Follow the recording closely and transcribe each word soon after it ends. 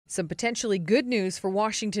Some potentially good news for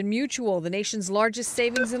Washington Mutual, the nation's largest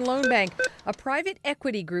savings and loan bank. A private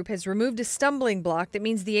equity group has removed a stumbling block that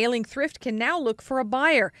means the ailing thrift can now look for a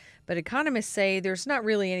buyer. But economists say there's not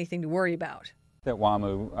really anything to worry about. That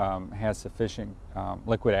WaMu has sufficient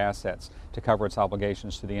liquid assets to cover its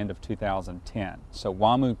obligations to the end of 2010. So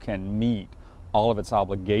WaMu can meet all of its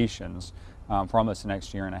obligations for almost the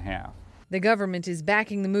next year and a half. The government is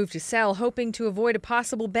backing the move to sell, hoping to avoid a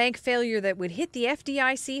possible bank failure that would hit the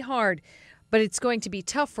FDIC hard. But it's going to be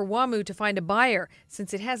tough for WaMu to find a buyer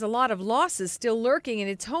since it has a lot of losses still lurking in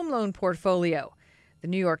its home loan portfolio. The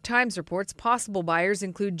New York Times reports possible buyers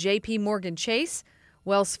include J.P. Morgan Chase,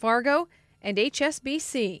 Wells Fargo, and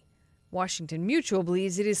HSBC. Washington Mutual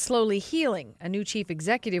believes it is slowly healing. A new chief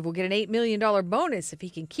executive will get an $8 million bonus if he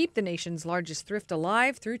can keep the nation's largest thrift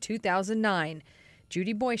alive through 2009.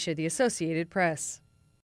 Judy Boysha, The Associated Press.